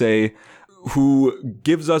Shehechianu that say, who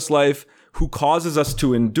gives us life, who causes us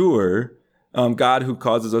to endure, God who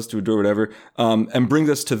causes us to endure whatever, and brings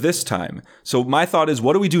us to this time. So my thought is,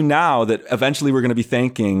 what do we do now that eventually we're going to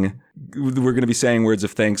be saying words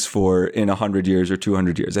of thanks for in 100 years or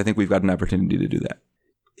 200 years? I think we've got an opportunity to do that.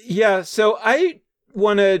 Yeah, so I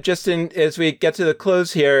want to, just as we get to the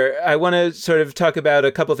close here, I want to sort of talk about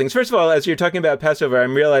a couple things. First of all, as you're talking about Passover,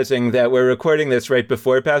 I'm realizing that we're recording this right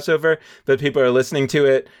before Passover, but people are listening to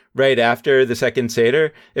it right after the second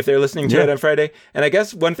Seder, if they're listening to it on Friday. And I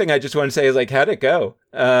guess one thing I just want to say is, like, how'd it go?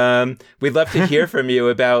 We'd love to hear from you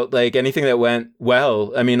about, like, anything that went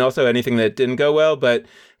well. I mean, also anything that didn't go well, but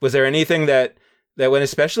was there anything that went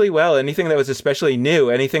especially well, anything that was especially new,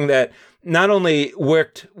 anything that not only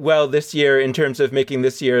worked well this year in terms of making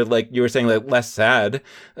this year, like you were saying, like less sad,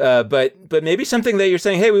 but maybe something that you're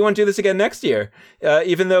saying, hey, we want to do this again next year,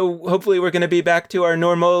 even though hopefully we're going to be back to our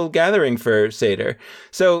normal gathering for Seder.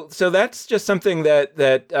 So that's just something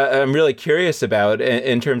that I'm really curious about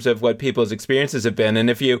in terms of what people's experiences have been. And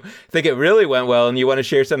if you think it really went well and you want to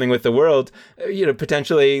share something with the world,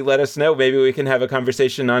 potentially let us know. Maybe we can have a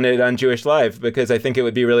conversation on it on Jewish Live, because I think it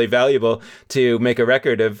would be really valuable to make a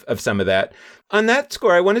record of some of that. On that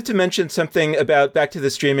score, I wanted to mention something about back to the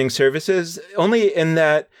streaming services, only in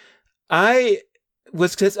that I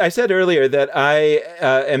said earlier that I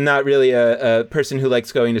am not really a person who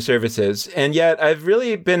likes going to services. And yet I've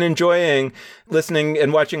really been enjoying listening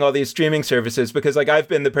and watching all these streaming services, because like I've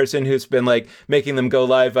been the person who's been like making them go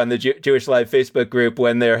live on the Jewish Live Facebook group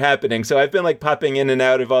when they're happening. So I've been like popping in and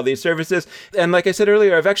out of all these services. And like I said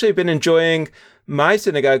earlier, I've actually been enjoying my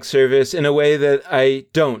synagogue service in a way that I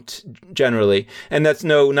don't generally. And that's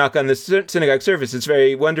no knock on the synagogue service. It's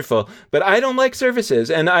very wonderful. But I don't like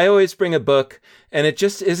services. And I always bring a book, and it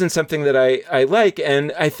just isn't something that I like.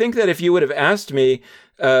 And I think that if you would have asked me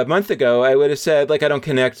a month ago, I would have said, like, I don't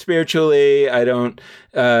connect spiritually. I don't,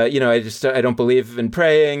 I don't believe in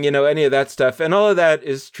praying, any of that stuff. And all of that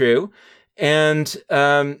is true. And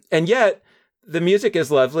yet the music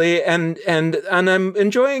is lovely, and I'm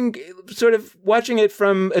enjoying sort of watching it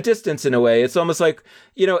from a distance in a way. It's almost like,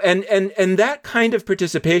 and that kind of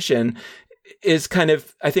participation is kind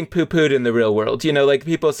of, I think, poo-pooed in the real world. Like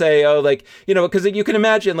people say, because you can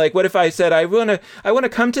imagine, like, what if I said, I want to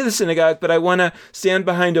come to the synagogue, but I want to stand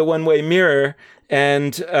behind a one-way mirror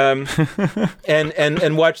and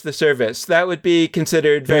watch the service. That would be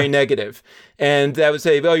considered very negative. And that would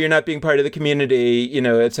say, oh, you're not being part of the community,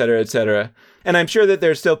 et cetera, et cetera. And I'm sure that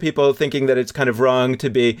there's still people thinking that it's kind of wrong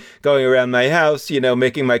to be going around my house,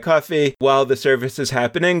 making my coffee while the service is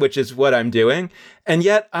happening, which is what I'm doing. And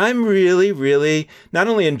yet I'm really, really not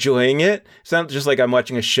only enjoying it, it's not just like I'm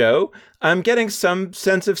watching a show, I'm getting some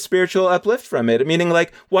sense of spiritual uplift from it. Meaning,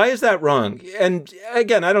 like, why is that wrong? And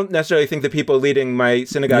again, I don't necessarily think the people leading my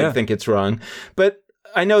synagogue think it's wrong, but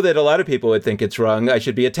I know that a lot of people would think it's wrong. I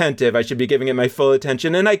should be attentive. I should be giving it my full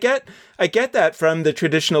attention. And I get that from the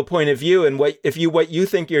traditional point of view. And what you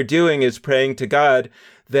think you're doing is praying to God,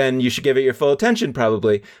 then you should give it your full attention,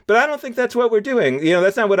 probably. But I don't think that's what we're doing.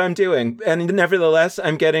 That's not what I'm doing. And nevertheless,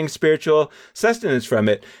 I'm getting spiritual sustenance from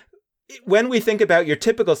it. When we think about your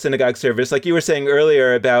typical synagogue service, like you were saying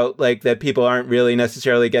earlier about like that people aren't really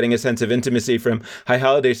necessarily getting a sense of intimacy from high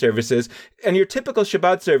holiday services, and your typical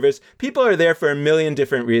Shabbat service, people are there for a million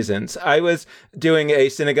different reasons. I was doing a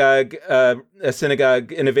synagogue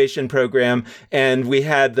innovation program, and we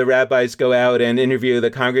had the rabbis go out and interview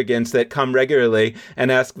the congregants that come regularly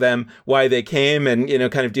and ask them why they came and,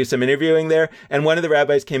 kind of do some interviewing there. And one of the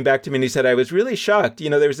rabbis came back to me and he said, I was really shocked.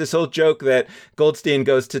 There was this old joke that Goldstein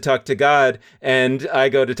goes to talk to God and I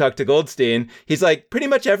go to talk to Goldstein. He's like, pretty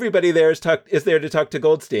much everybody there is there to talk to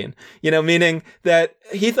Goldstein, meaning that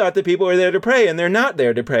he thought that people were there to pray, and they're not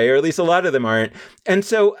there to pray, or at least a lot of them aren't. And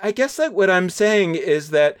so I guess that what I'm saying is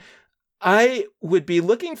that I would be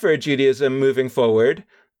looking for a Judaism moving forward,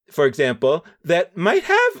 for example, that might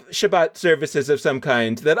have Shabbat services of some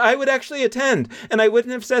kind that I would actually attend. And I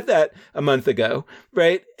wouldn't have said that a month ago,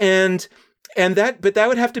 right? But that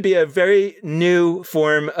would have to be a very new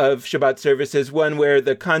form of Shabbat services, one where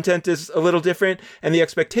the content is a little different and the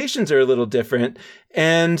expectations are a little different.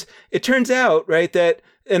 And it turns out, right, that,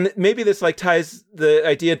 and maybe this like ties the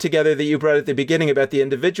idea together that you brought at the beginning about the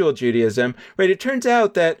individual Judaism, right? It turns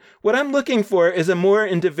out that what I'm looking for is a more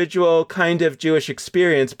individual kind of Jewish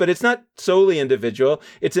experience, but it's not solely individual.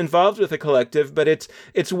 It's involved with a collective, but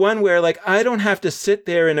it's one where like I don't have to sit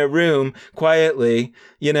there in a room quietly,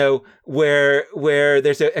 where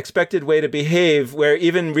there's an expected way to behave, where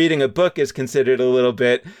even reading a book is considered a little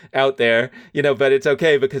bit out there, but it's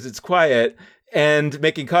okay because it's quiet. And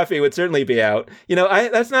making coffee would certainly be out.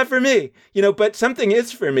 That's not for me, but something is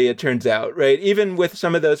for me, it turns out, right? Even with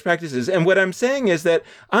some of those practices. And what I'm saying is that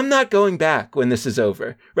I'm not going back when this is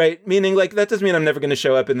over, right? Meaning, like, that doesn't mean I'm never going to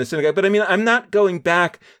show up in the synagogue, but I mean, I'm not going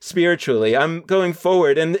back spiritually. I'm going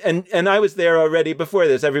forward. And I was there already before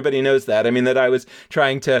this. Everybody knows that. I mean, that I was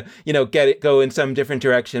trying to, go in some different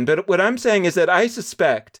direction. But what I'm saying is that I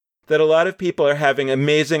suspect that a lot of people are having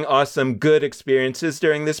amazing, awesome, good experiences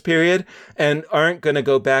during this period and aren't going to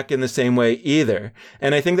go back in the same way either.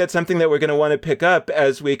 And I think that's something that we're going to want to pick up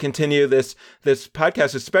as we continue this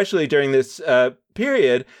podcast, especially during this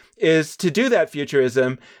period, is to do that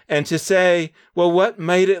futurism and to say, well, what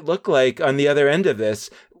might it look like on the other end of this?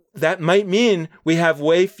 That might mean we have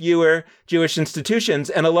way fewer Jewish institutions.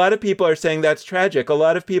 And a lot of people are saying that's tragic. A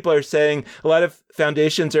lot of people are saying, a lot of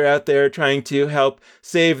foundations are out there trying to help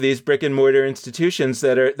save these brick and mortar institutions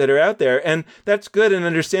that are out there. And that's good and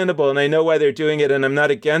understandable. And I know why they're doing it, and I'm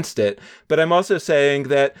not against it. But I'm also saying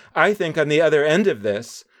that I think on the other end of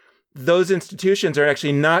this, those institutions are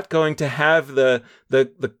actually not going to have the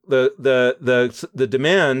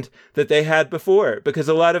demand that they had before, because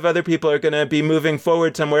a lot of other people are going to be moving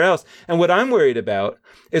forward somewhere else. And what I'm worried about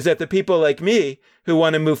is that the people like me who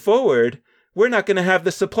want to move forward, we're not going to have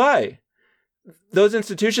the supply. Those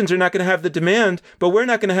institutions are not going to have the demand, but we're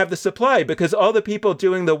not going to have the supply, because all the people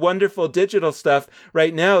doing the wonderful digital stuff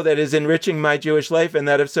right now that is enriching my Jewish life and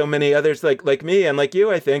that of so many others like me and like you,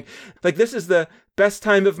 I think, like this is the best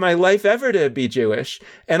time of my life ever to be Jewish.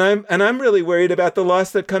 And I'm really worried about the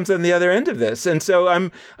loss that comes on the other end of this. And so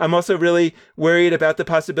I'm also really worried about the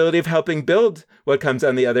possibility of helping build what comes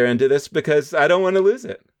on the other end of this, because I don't want to lose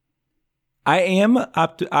it. I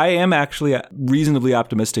am actually reasonably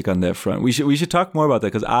optimistic on that front. We should talk more about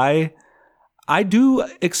that, because I do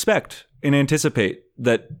expect and anticipate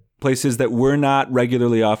that places that were not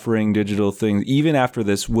regularly offering digital things, even after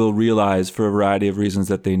this, will realize for a variety of reasons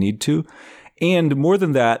that they need to. And more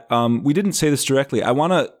than that, we didn't say this directly. I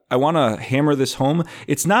want to hammer this home.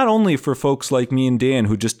 It's not only for folks like me and Dan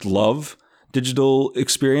who just love digital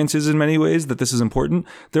experiences in many ways that this is important.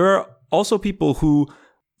 There are also people who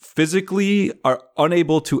physically are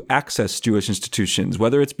unable to access Jewish institutions,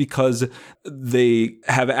 whether it's because they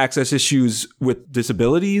have access issues with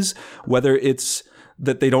disabilities, whether it's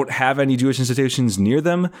that they don't have any Jewish institutions near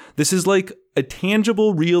them. This is like a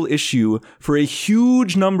tangible, real issue for a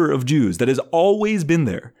huge number of Jews that has always been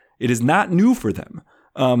there. It is not new for them.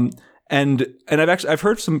 And I've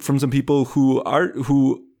heard from some people who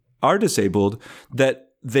are disabled that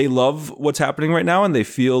they love what's happening right now and they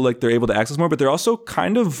feel like they're able to access more, but they're also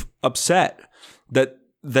kind of upset that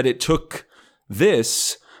it took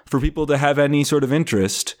this for people to have any sort of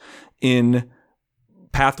interest in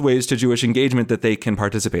pathways to Jewish engagement that they can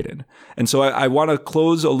participate in. And so I want to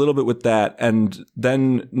close a little bit with that, and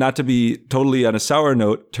then, not to be totally on a sour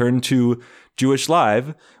note, turn to Jewish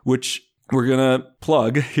Live, which we're going to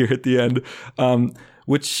plug here at the end,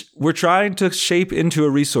 which we're trying to shape into a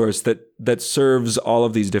resource that serves all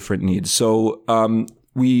of these different needs. So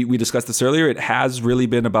we discussed this earlier. It has really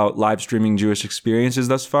been about live streaming Jewish experiences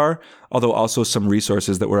thus far, although also some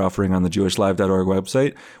resources that we're offering on the jewishlive.org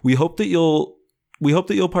website. We hope that you'll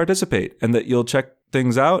participate and that you'll check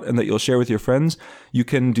things out and that you'll share with your friends. You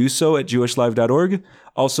can do so at jewishlive.org.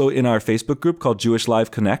 Also in our Facebook group called Jewish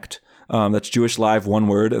Live Connect. That's Jewish Live, one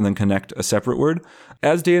word, and then Connect, a separate word.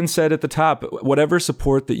 As Dan said at the top, whatever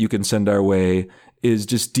support that you can send our way is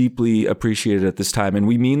just deeply appreciated at this time. And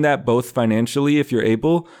we mean that both financially, if you're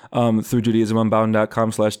able, through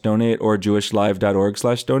judaismunbound.com/donate or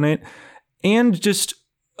jewishlive.org/donate. And just,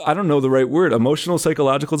 I don't know the right word, emotional,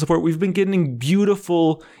 psychological support. We've been getting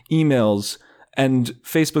beautiful emails and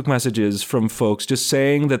Facebook messages from folks just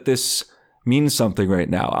saying that this means something right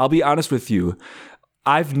now. I'll be honest with you.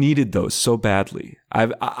 I've needed those so badly.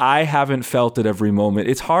 I haven't felt it every moment.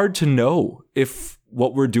 It's hard to know if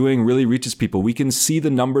what we're doing really reaches people. We can see the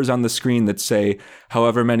numbers on the screen that say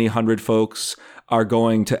however many 100 folks are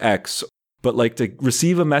going to X, but like to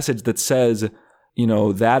receive a message that says, you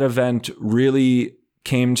know, that event really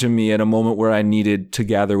came to me at a moment where I needed to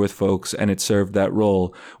gather with folks and it served that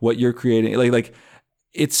role. What you're creating, like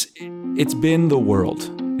it's been the world.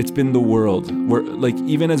 It's been the world. We're like,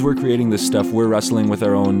 even as we're creating this stuff, we're wrestling with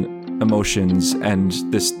our own emotions and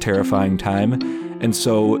this terrifying time. And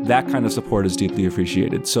so that kind of support is deeply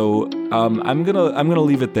appreciated. So I'm gonna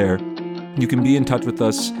leave it there. You can be in touch with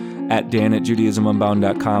us at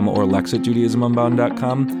dan@judaismunbound.com or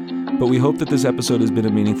lex@judaismunbound.com. But we hope that this episode has been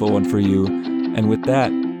a meaningful one for you. And with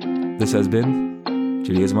that, this has been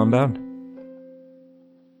Judaism Unbound.